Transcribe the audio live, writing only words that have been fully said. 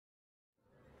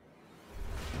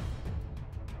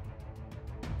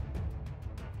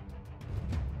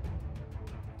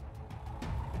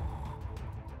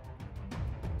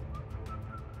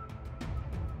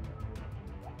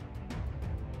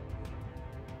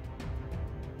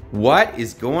What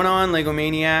is going on, LEGO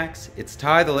Maniacs? It's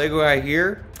Ty, the LEGO guy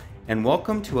here, and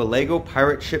welcome to a LEGO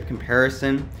pirate ship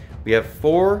comparison. We have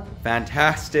four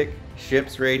fantastic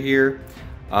ships right here.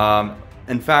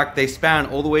 In fact, they span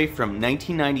all the way from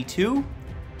 1992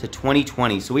 to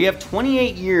 2020. So we have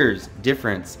 28 years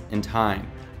difference in time.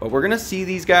 But we're gonna see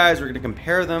these guys, we're gonna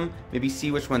compare them, maybe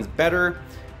see which one's better,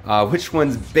 which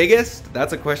one's biggest.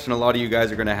 That's a question a lot of you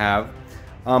guys are gonna have.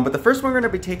 But the first one we're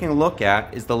going to be taking a look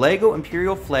at is the LEGO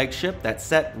Imperial Flagship. That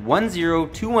set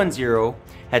 10210,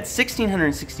 had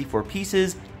 1,664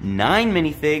 pieces, 9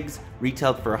 minifigs,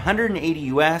 retailed for $180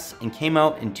 US, and came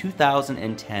out in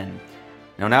 2010.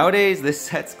 Now nowadays, this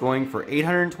set's going for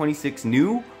 826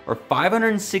 new or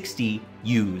 560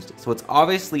 used. So it's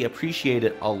obviously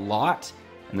appreciated a lot,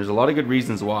 and there's a lot of good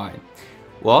reasons why.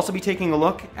 We'll also be taking a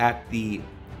look at the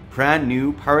brand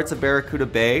new Pirates of Barracuda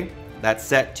Bay. That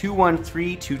set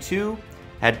 21322,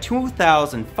 had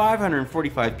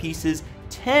 2,545 pieces,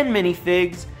 10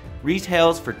 minifigs,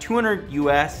 retails for $200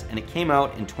 US, and it came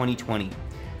out in 2020.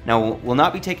 Now, we'll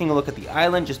not be taking a look at the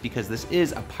island just because this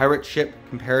is a pirate ship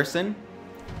comparison,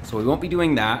 so we won't be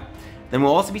doing that. Then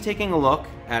we'll also be taking a look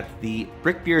at the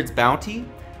Brickbeards Bounty.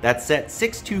 That set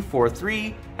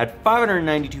 6243, had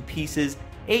 592 pieces,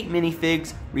 8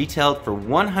 minifigs, retailed for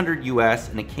 $100 US,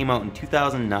 and it came out in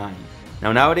 2009.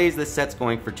 Now nowadays this set's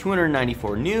going for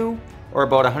 294 new or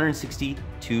about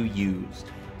 162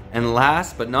 used. And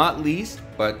last but not least,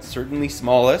 but certainly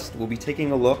smallest, we'll be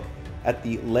taking a look at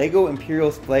the LEGO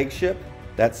Imperial Flagship.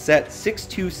 That set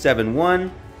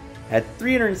 6271, had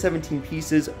 317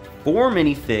 pieces, 4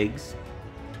 minifigs,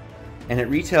 and it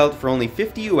retailed for only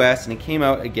 50 US, and it came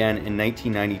out again in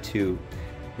 1992.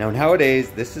 Now nowadays,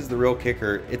 this is the real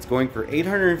kicker, it's going for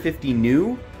 850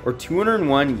 new or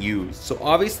 201 used. So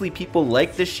obviously people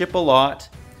like this ship a lot.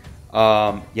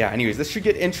 Anyways, this should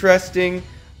get interesting.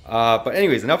 But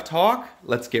anyways, enough talk,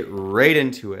 let's get right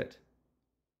into it.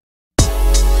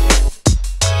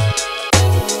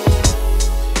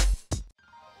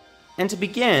 And to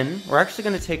begin, we're actually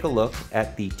going to take a look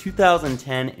at the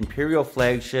 2010 Imperial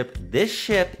Flagship. This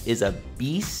ship is a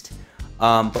beast.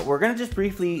 But we're going to just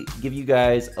briefly give you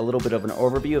guys a little bit of an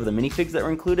overview of the minifigs that were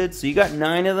included. So you got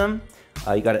 9 of them.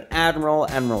 You got an admiral,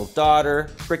 admiral's daughter,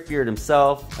 Brickbeard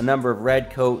himself, a number of red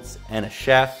coats, and a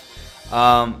chef.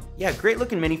 Yeah, great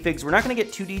looking minifigs. We're not going to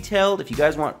get too detailed. If you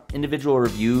guys want individual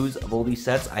reviews of all these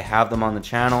sets, I have them on the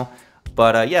channel.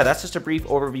 But yeah, that's just a brief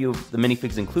overview of the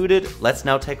minifigs included. Let's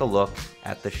now take a look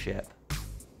at the ship.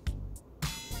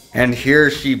 And here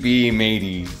she be,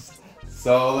 mateys.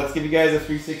 So let's give you guys a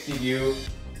 360 view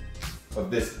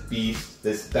of this beast,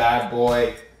 this bad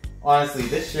boy. Honestly,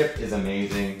 this ship is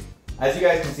amazing. As you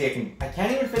guys can see, I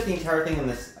can't even fit the entire thing in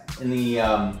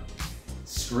the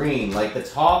screen. Like the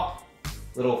top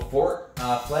little fort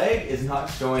flag is not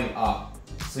showing up.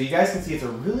 So you guys can see it's a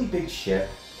really big ship,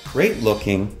 great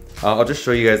looking. I'll just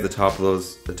show you guys the top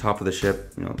of the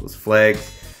ship, you know, those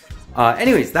flags.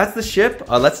 Anyways, that's the ship.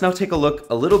 Let's now take a look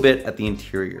a little bit at the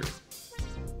interior.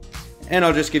 And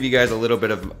I'll just give you guys a little bit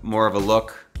of more of a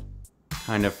look,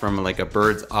 kind of from like a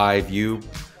bird's eye view.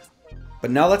 But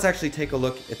now let's actually take a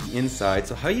look at the inside.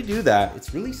 So how you do that,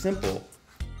 it's really simple.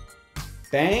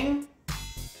 Bang,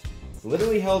 it's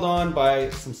literally held on by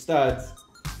some studs.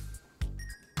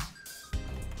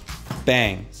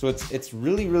 Bang, so it's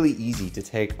really, really easy to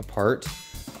take apart.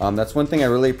 That's one thing I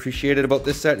really appreciated about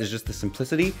this set is just the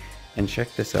simplicity. And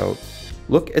check this out.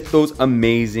 Look at those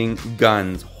amazing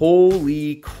guns.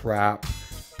 Holy crap.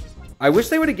 I wish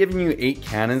they would have given you 8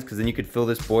 cannons because then you could fill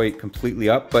this boy completely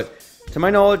up. But to my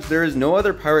knowledge, there is no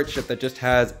other pirate ship that just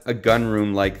has a gun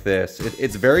room like this.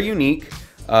 It's very unique.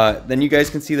 Then you guys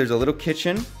can see there's a little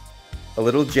kitchen, a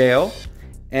little jail.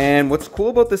 And what's cool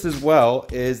about this as well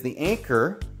is the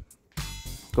anchor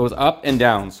goes up and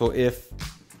down. So if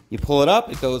you pull it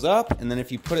up, it goes up. And then if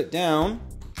you put it down,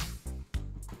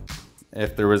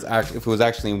 if it was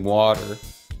actually in water,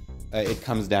 it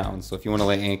comes down. So if you want to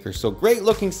lay anchor. So great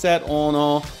looking set all in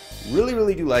all. Really,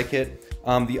 really do like it.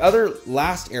 The other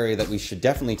last area that we should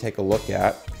definitely take a look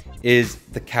at is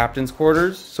the captain's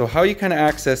quarters. So how you kind of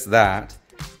access that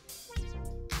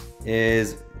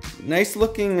is nice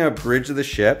looking bridge of the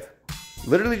ship.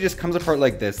 Literally just comes apart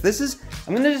like this. This is,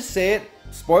 I'm going to just say it,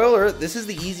 spoiler, this is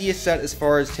the easiest set as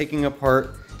far as taking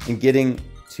apart and getting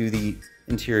to the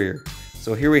interior.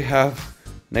 So here we have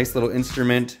nice little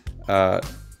instrument,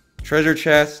 treasure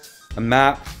chest, a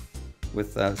map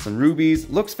with some rubies.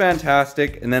 Looks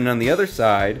fantastic. And then on the other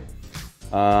side,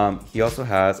 he also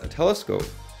has a telescope.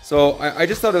 So I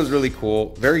just thought it was really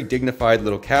cool. Very dignified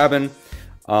little cabin.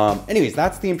 Anyways,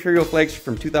 that's the Imperial Flagship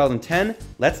from 2010.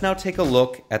 Let's now take a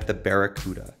look at the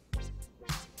Barracuda.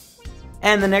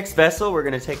 And the next vessel we're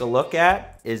going to take a look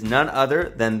at is none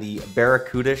other than the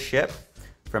Barracuda ship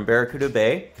from Barracuda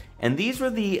Bay. And these were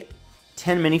the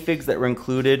 10 minifigs that were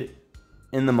included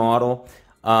in the model.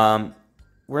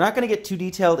 We're not going to get too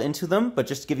detailed into them, but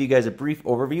just to give you guys a brief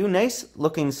overview, nice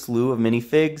looking slew of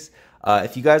minifigs.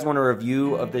 If you guys want a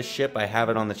review of this ship, I have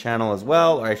it on the channel as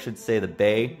well, or I should say the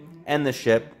bay and the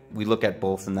ship. We look at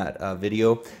both in that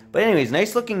video. But anyways,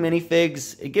 nice looking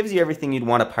minifigs. It gives you everything you'd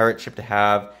want a pirate ship to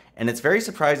have. And it's very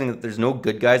surprising that there's no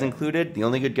good guys included. The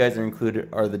only good guys that are included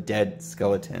are the dead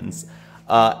skeletons.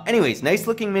 Anyways, nice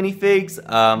looking minifigs.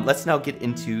 Let's now get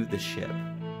into the ship.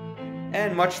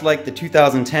 And much like the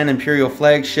 2010 Imperial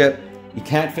Flagship, you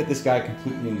can't fit this guy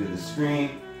completely into the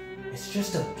screen. It's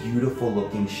just a beautiful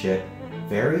looking ship,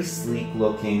 very sleek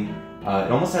looking.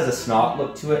 It almost has a snot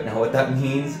look to it. Now what that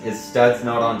means is studs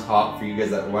not on top, for you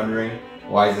guys that are wondering,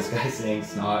 why is this guy saying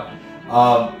snot?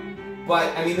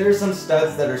 But I mean, there's some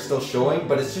studs that are still showing,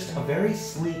 but it's just a very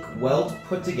sleek, well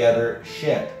put together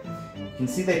ship. You can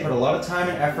see they put a lot of time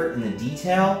and effort in the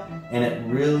detail, and it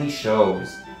really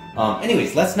shows.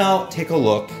 Anyways, let's now take a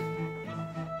look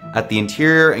at the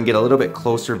interior and get a little bit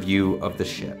closer view of the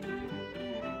ship.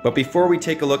 But before we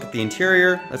take a look at the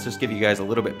interior, let's just give you guys a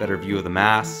little bit better view of the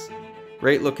mass.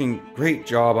 Great looking, great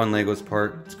job on LEGO's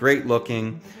part. It's great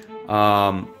looking.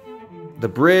 The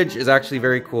bridge is actually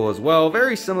very cool as well.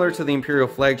 Very similar to the Imperial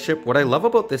Flagship. What I love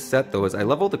about this set though is I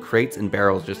love all the crates and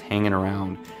barrels just hanging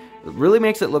around. It really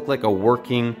makes it look like a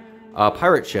working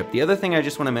pirate ship. The other thing I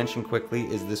just want to mention quickly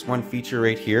is this one feature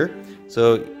right here.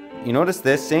 So you notice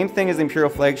this, same thing as the Imperial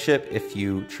Flagship. If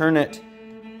you turn it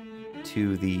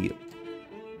to the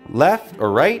left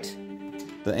or right,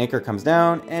 the anchor comes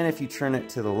down, and if you turn it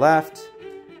to the left,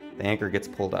 the anchor gets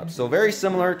pulled up. So very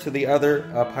similar to the other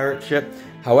pirate ship.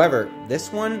 However,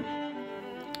 this one,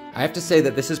 I have to say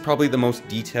that this is probably the most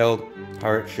detailed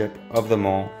pirate ship of them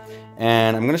all.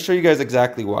 And I'm going to show you guys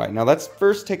exactly why. Now let's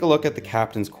first take a look at the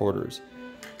captain's quarters.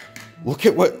 Look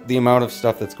at what the amount of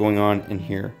stuff that's going on in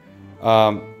here.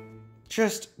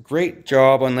 Just great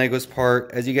job on LEGO's part.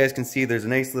 As you guys can see, there's a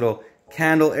nice little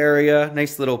candle area,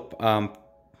 nice little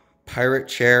pirate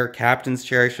chair, captain's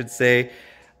chair I should say.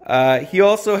 He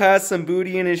also has some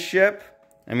booty in his ship.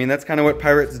 I mean, that's kind of what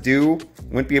pirates do.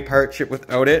 Wouldn't be a pirate ship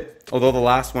without it. Although the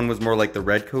last one was more like the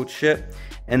redcoat ship.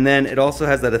 And then it also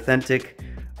has that authentic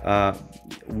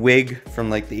wig from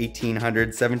like the 1800s,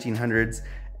 1700s,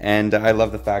 and I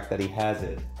love the fact that he has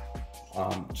it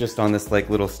just on this like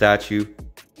little statue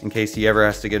in case he ever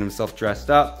has to get himself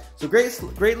dressed up. So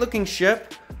great looking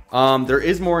ship. There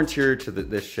is more interior to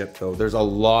this ship though. There's a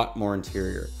lot more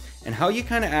interior, and how you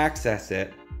kind of access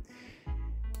it,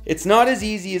 it's not as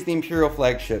easy as the Imperial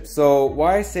Flagship. So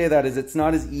why I say that is it's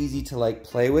not as easy to like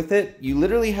play with it. You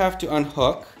literally have to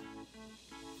unhook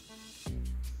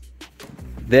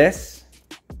this,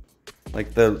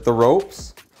 like the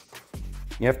ropes.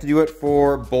 You have to do it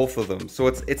for both of them. So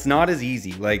it's not as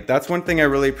easy. Like, that's one thing I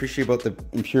really appreciate about the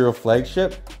Imperial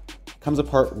Flagship. It comes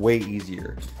apart way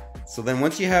easier. So then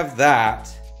once you have that,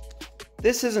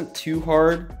 this isn't too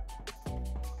hard.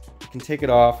 You can take it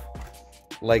off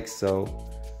like so.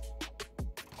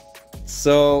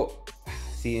 So,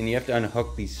 see, and you have to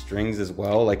unhook these strings as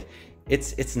well. Like,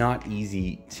 it's not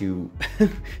easy to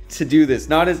to do this.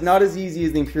 Not as easy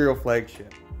as the Imperial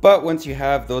Flagship. But once you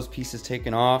have those pieces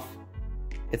taken off,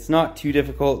 it's not too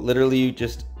difficult. Literally, you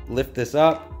just lift this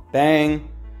up, bang.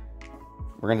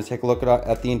 We're gonna take a look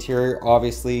at the interior,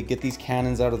 obviously, get these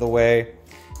cannons out of the way.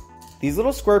 These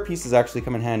little square pieces actually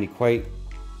come in handy quite.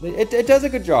 It does a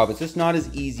good job. It's just not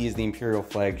as easy as the Imperial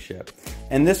Flagship.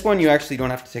 And this one you actually don't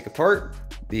have to take apart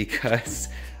because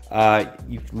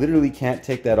you literally can't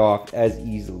take that off as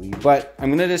easily. But I'm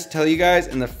gonna just tell you guys,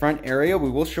 in the front area, we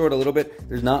will show it a little bit.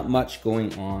 There's not much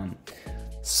going on.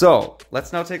 So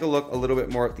let's now take a look a little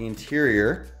bit more at the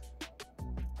interior.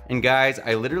 And guys,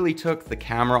 I literally took the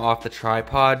camera off the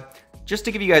tripod just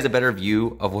to give you guys a better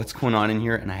view of what's going on in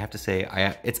here. And I have to say,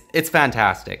 it's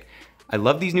fantastic. I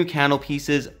love these new candle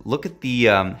pieces. Look at the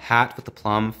hat with the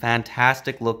plum,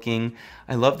 fantastic looking.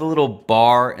 I love the little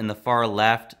bar in the far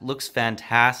left, looks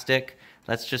fantastic.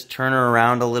 Let's just turn her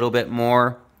around a little bit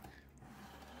more.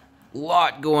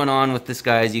 Lot going on with this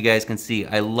guy, as you guys can see.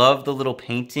 I love the little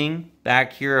painting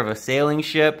back here of a sailing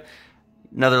ship.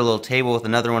 Another little table with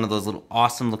another one of those little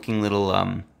awesome looking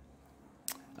little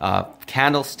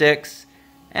candlesticks.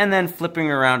 And then flipping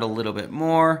around a little bit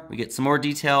more, we get some more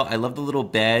detail. I love the little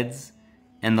beds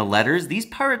and the letters. These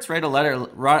pirates write a lot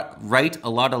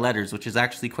of letters, which is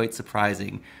actually quite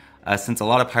surprising, since a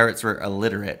lot of pirates were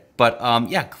illiterate. But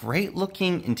yeah, great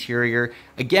looking interior.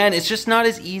 Again, it's just not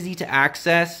as easy to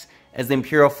access as the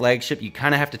Imperial Flagship, you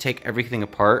kind of have to take everything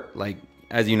apart. Like,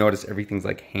 as you notice, everything's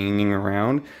like hanging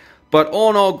around. But all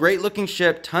in all, great looking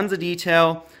ship, tons of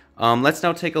detail. Let's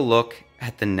now take a look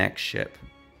at the next ship.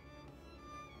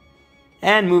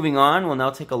 And moving on, we'll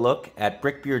now take a look at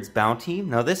Brickbeards Bounty.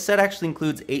 Now this set actually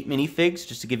includes 8 minifigs,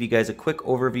 just to give you guys a quick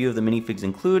overview of the minifigs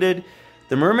included.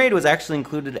 The mermaid was actually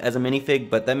included as a minifig,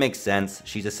 but that makes sense.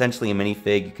 She's essentially a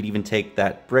minifig. You could even take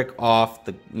that brick off,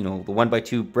 the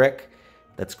 1x2 brick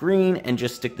that's green, and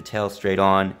just stick the tail straight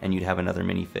on, and you'd have another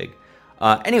minifig.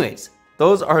 Anyways,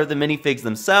 those are the minifigs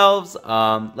themselves.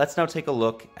 Let's now take a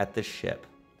look at the ship.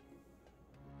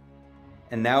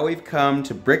 And now we've come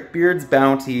to Brickbeards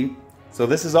Bounty. So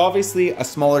this is obviously a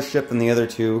smaller ship than the other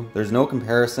two. There's no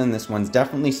comparison. This one's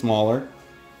definitely smaller.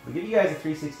 I'll give you guys a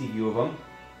 360 view of them.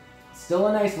 Still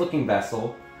a nice looking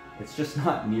vessel. It's just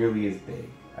not nearly as big.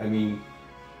 I mean,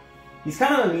 he's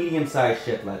kind of a medium-sized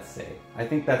ship, let's say. I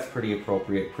think that's pretty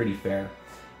appropriate, pretty fair.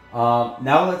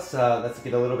 Now let's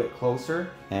get a little bit closer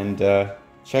and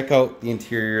check out the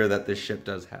interior that this ship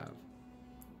does have.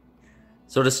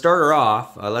 So to start her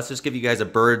off, let's just give you guys a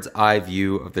bird's eye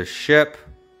view of this ship.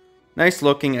 Nice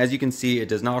looking. As you can see, it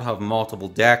does not have multiple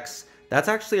decks. That's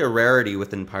actually a rarity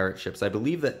within pirate ships. I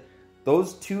believe that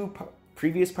those two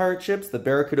previous pirate ships, the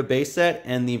Barracuda base set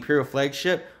and the Imperial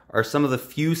Flagship, are some of the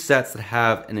few sets that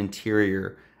have an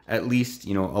interior, at least,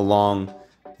 you know, along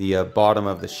the bottom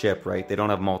of the ship, right? They don't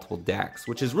have multiple decks,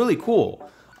 which is really cool.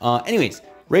 Anyways,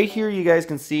 right here you guys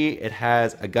can see it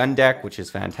has a gun deck, which is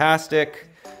fantastic.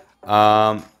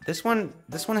 This one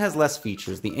has less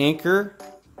features. The anchor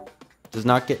does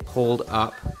not get pulled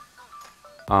up,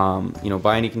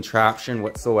 by any contraption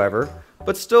whatsoever.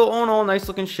 But still, all in all, nice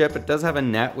looking ship. It does have a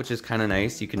net, which is kind of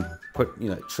nice. You can put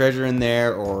treasure in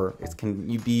there, or it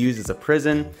can be used as a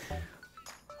prison.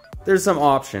 There's some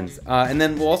options. And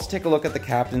then we'll also take a look at the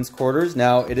captain's quarters.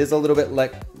 Now, it is a little bit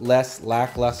less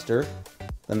lackluster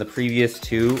than the previous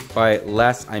two. By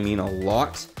less, I mean a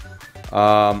lot.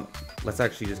 Let's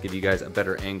actually just give you guys a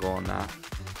better angle on that.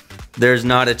 There's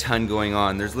not a ton going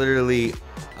on. There's literally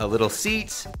a little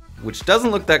seat, which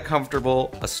doesn't look that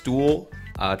comfortable, a stool,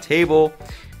 a table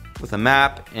with a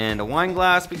map and a wine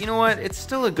glass, but you know what? It's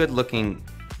still a good looking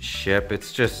ship.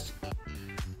 It's just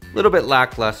a little bit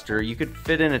lackluster. You could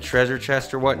fit in a treasure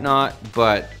chest or whatnot,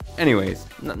 but anyways,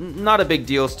 not a big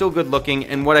deal. Still good looking,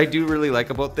 and what I do really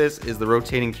like about this is the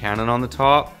rotating cannon on the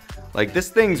top. Like, this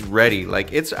thing's ready.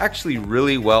 Like, it's actually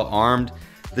really well armed.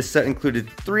 This set included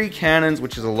 3 cannons,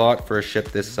 which is a lot for a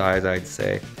ship this size, I'd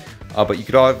say. But you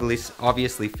could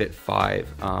obviously fit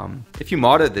 5. If you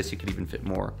modded this, you could even fit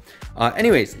more.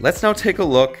 Anyways, let's now take a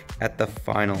look at the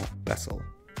final vessel.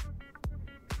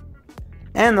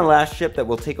 And the last ship that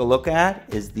we'll take a look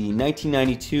at is the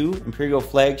 1992 Imperial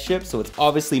Flagship. So it's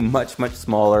obviously much, much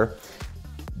smaller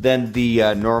than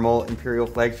the normal Imperial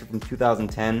Flagship from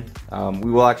 2010. We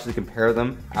will actually compare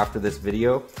them after this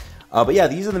video. But yeah,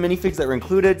 these are the minifigs that were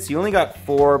included. So you only got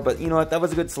 4, but you know what? That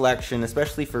was a good selection,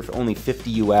 especially for only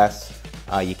 50 US.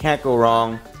 You can't go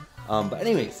wrong. But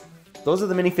anyways, those are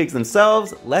the minifigs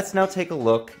themselves. Let's now take a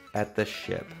look at the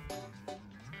ship.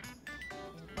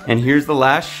 And here's the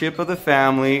last ship of the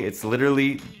family. It's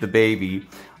literally the baby.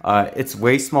 It's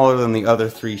way smaller than the other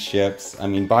 3 ships. I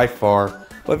mean, by far.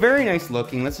 But very nice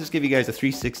looking. Let's just give you guys a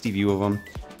 360 view of him.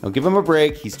 I'll give him a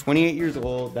break. He's 28 years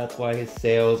old. That's why his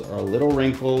sails are a little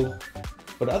wrinkled.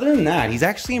 But other than that, he's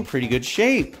actually in pretty good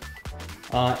shape.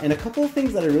 And a couple of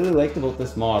things that I really liked about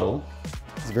this model.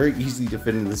 It's very easy to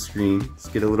fit into the screen. Let's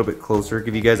get a little bit closer,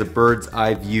 give you guys a bird's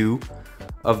eye view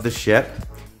of the ship.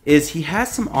 Is he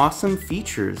has some awesome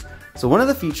features. So one of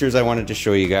the features I wanted to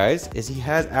show you guys is he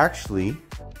has actually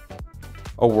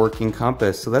a working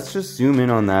compass. So let's just zoom in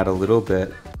on that a little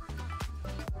bit.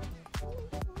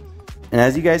 And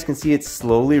as you guys can see, it's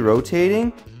slowly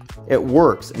rotating. It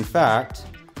works. In fact,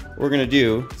 what we're gonna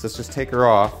do is let's just take her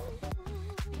off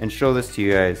and show this to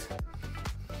you guys.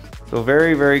 So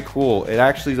very, very cool. It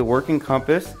actually is a working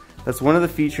compass. That's one of the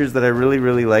features that I really,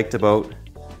 really liked about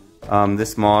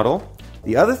this model.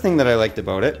 The other thing that I liked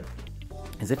about it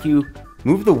is if you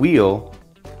move the wheel,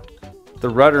 the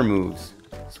rudder moves.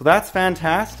 So that's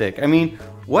fantastic. I mean,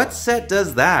 what set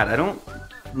does that? I don't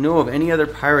know of any other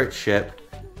pirate ship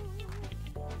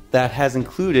that has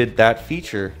included that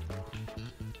feature.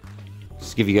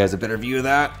 Just give you guys a better view of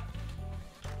that.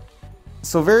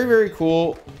 So very, very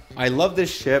cool. I love this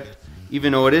ship,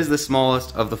 even though it is the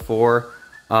smallest of the 4.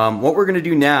 What we're gonna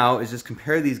do now is just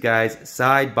compare these guys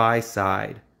side by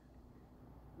side.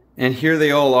 And here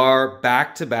they all are,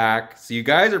 back to back. So you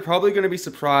guys are probably gonna be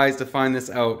surprised to find this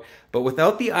out, but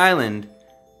without the island,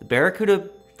 the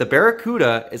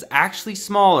Barracuda is actually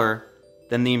smaller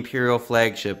than the Imperial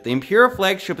Flagship. The Imperial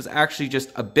Flagship is actually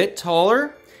just a bit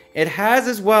taller. It has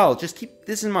as well, just keep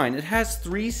this in mind, it has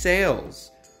 3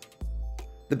 sails.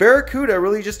 The Barracuda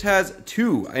really just has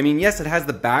 2. I mean, yes, it has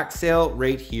the back sail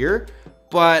right here,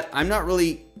 but I'm not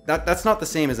really, that's not the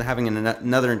same as having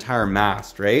another entire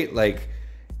mast, right? Like,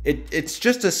 it's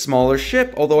just a smaller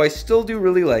ship, although I still do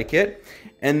really like it.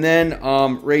 And then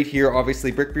right here,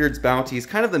 obviously, Brickbeards Bounty is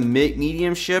kind of the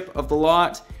medium ship of the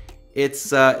lot.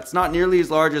 It's not nearly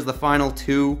as large as the final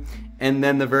 2. And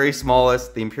then the very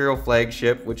smallest, the Imperial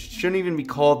Flagship, which shouldn't even be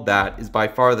called that, is by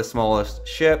far the smallest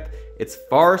ship. It's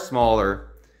far smaller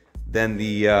than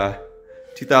the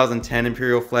 2010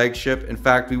 Imperial Flagship. In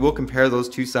fact, we will compare those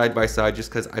two side by side just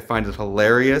because I find it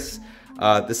hilarious.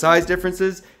 The size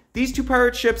differences. These 2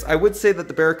 pirate ships, I would say that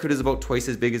the Barracuda is about twice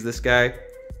as big as this guy.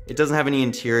 It doesn't have any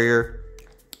interior.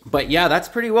 But yeah, that's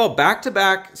pretty well. Back to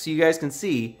back, so you guys can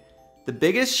see, the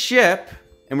biggest ship,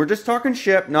 and we're just talking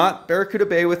ship, not Barracuda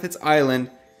Bay with its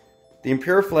island, the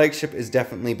Imperial Flagship is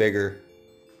definitely bigger.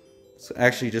 So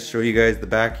actually, just show you guys the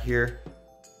back here.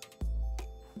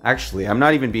 Actually, I'm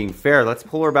not even being fair. Let's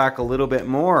pull her back a little bit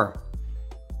more.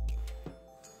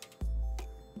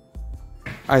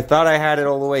 I thought I had it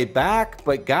all the way back,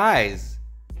 but guys,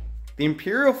 the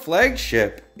Imperial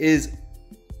Flagship is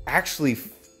actually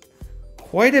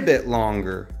quite a bit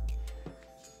longer.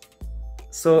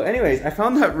 So anyways, I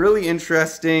found that really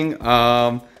interesting.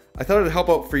 I thought it'd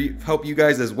help you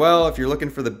guys as well. If you're looking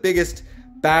for the biggest,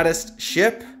 baddest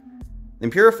ship, the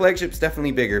Imperial Flagship's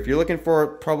definitely bigger. If you're looking for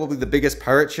probably the biggest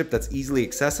pirate ship that's easily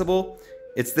accessible,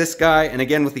 it's this guy. And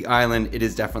again, with the island, it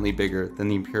is definitely bigger than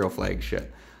the Imperial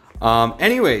Flagship.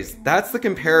 Anyways, that's the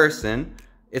comparison.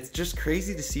 It's just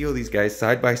crazy to see all these guys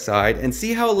side by side and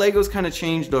see how Lego's kind of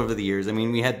changed over the years. I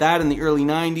mean, we had that in the early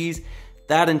 90s,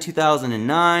 that in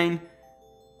 2009,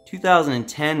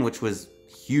 2010, which was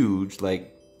huge,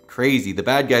 like crazy. The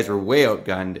bad guys were way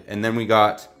outgunned, and then we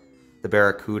got the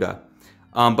Barracuda.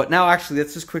 But now actually,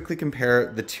 let's just quickly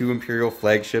compare the 2 Imperial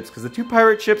Flagships, because the 2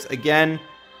 pirate ships, again,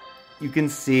 you can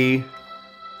see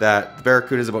that the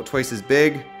Barracuda is about twice as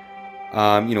big.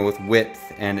 You know, with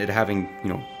width and it having, you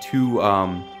know, 2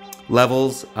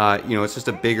 levels, you know, it's just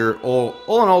a bigger, all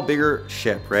in all, bigger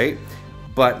ship, right?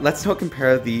 But let's now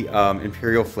compare the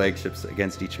Imperial Flagships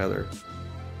against each other.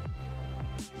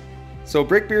 So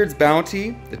Brickbeards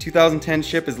Bounty, the 2010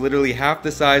 ship, is literally half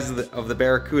the size of the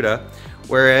Barracuda,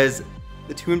 whereas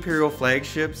the 2 Imperial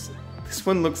Flagships, this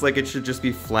one looks like it should just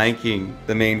be flanking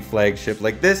the main flagship.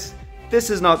 Like this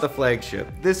is not the flagship.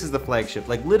 This is the flagship.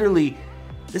 Like literally,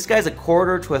 this guy's a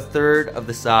quarter to a third of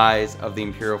the size of the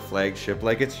Imperial Flagship.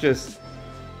 Like, it's just,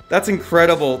 that's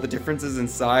incredible, the differences in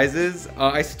sizes.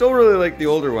 I still really like the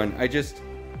older one. I just,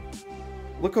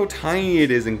 look how tiny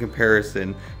it is in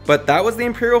comparison. But that was the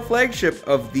Imperial Flagship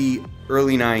of the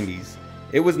early 90s.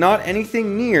 It was not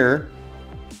anything near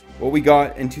what we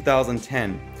got in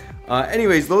 2010.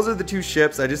 Anyways, those are the 2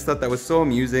 ships. I just thought that was so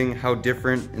amusing how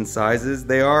different in sizes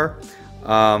they are.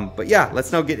 But yeah,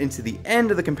 let's now get into the end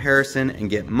of the comparison and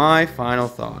get my final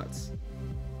thoughts.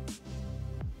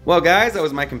 Well guys, that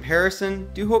was my comparison.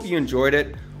 Do hope you enjoyed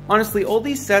it. Honestly, all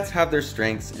these sets have their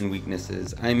strengths and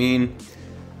weaknesses. I mean,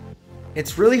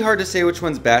 it's really hard to say which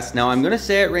one's best. Now, I'm going to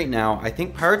say it right now. I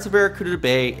think Pirates of Barracuda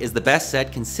Bay is the best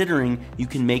set, considering you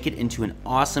can make it into an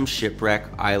awesome shipwreck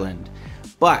island.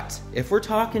 But if we're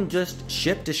talking just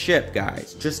ship to ship,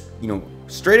 guys, just, you know,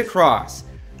 straight across,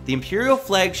 the Imperial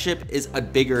Flagship is a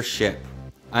bigger ship.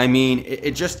 I mean,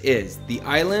 it just is. The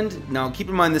island, now keep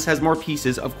in mind this has more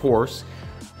pieces, of course,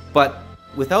 but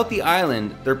without the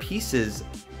island, their pieces,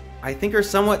 I think, are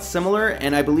somewhat similar,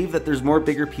 and I believe that there's more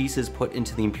bigger pieces put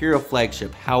into the Imperial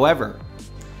Flagship. However,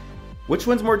 which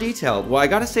one's more detailed? Well, I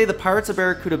gotta say the Pirates of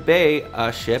Barracuda Bay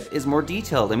ship is more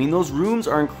detailed. I mean, those rooms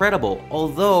are incredible,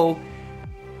 although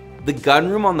the gun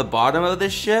room on the bottom of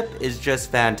this ship is just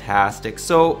fantastic.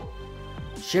 So,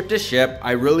 ship to ship,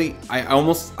 I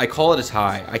call it a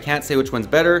tie. I can't say which one's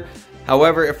better.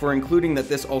 However, if we're including that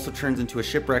this also turns into a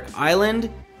shipwreck island,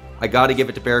 I gotta give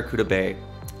it to Barracuda Bay.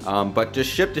 But just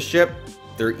ship to ship,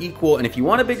 they're equal. And if you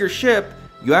want a bigger ship,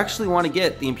 you actually want to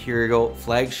get the Imperial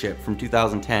Flagship from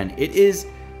 2010.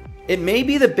 It may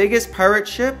be the biggest pirate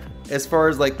ship as far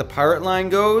as like the pirate line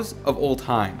goes of all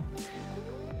time.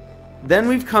 Then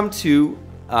we've come to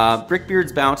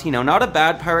Brickbeards Bounty. Now, not a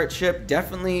bad pirate ship.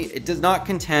 Definitely, it does not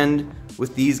contend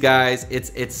with these guys.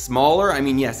 It's smaller. I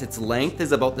mean, yes, its length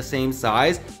is about the same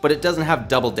size, but it doesn't have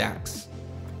double decks.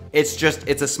 It's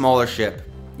a smaller ship.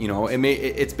 You know,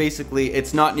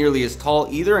 it's not nearly as tall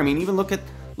either. I mean, even look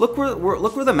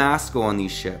where the masts go on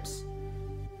these ships.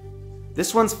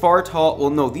 This one's far tall. Well,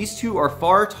 no, these two are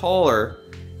far taller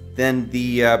than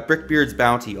the Brickbeards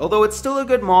Bounty. Although it's still a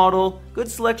good model, good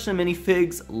selection of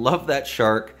minifigs, love that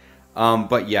shark.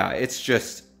 But yeah,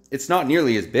 it's not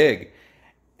nearly as big.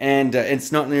 And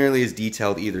it's not nearly as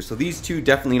detailed either. So these two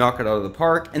definitely knock it out of the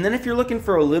park. And then if you're looking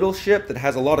for a little ship that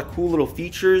has a lot of cool little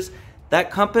features,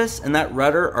 that compass and that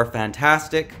rudder are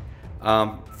fantastic.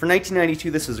 For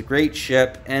 1992, this is a great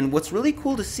ship. And what's really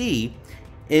cool to see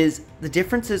is the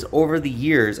differences over the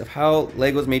years of how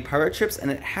LEGO's made pirate ships, and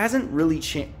it hasn't really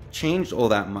changed all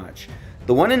that much.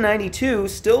 The one in 92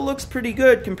 still looks pretty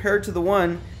good compared to the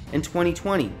one in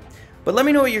 2020. But let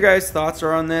me know what your guys' thoughts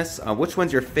are on this. Which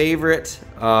one's your favorite?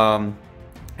 I'd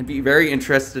be very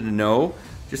interested to know,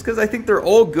 just because I think they're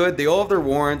all good. They all have their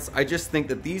warrants. I just think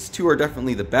that these two are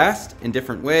definitely the best in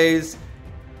different ways.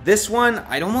 This one,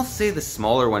 I'd almost say the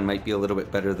smaller one might be a little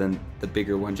bit better than the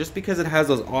bigger one, just because it has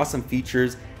those awesome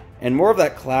features and more of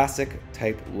that classic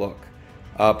type look.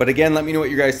 But again, let me know what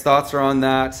your guys' thoughts are on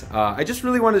that. I just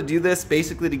really wanted to do this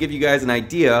basically to give you guys an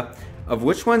idea of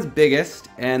which one's biggest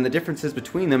and the differences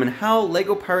between them and how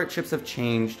LEGO pirate ships have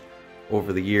changed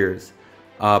over the years.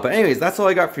 But anyways, that's all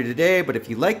I got for you today. But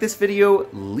if you like this video,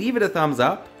 leave it a thumbs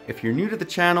up. If you're new to the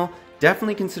channel,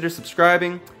 definitely consider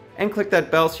subscribing and click that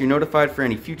bell so you're notified for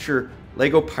any future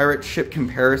LEGO pirate ship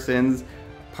comparisons,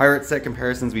 pirate set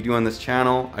comparisons we do on this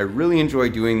channel. I really enjoy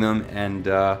doing them, and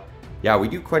yeah, we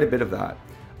do quite a bit of that.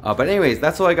 But anyways,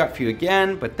 that's all I got for you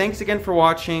again. But thanks again for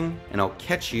watching, and I'll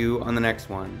catch you on the next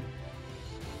one.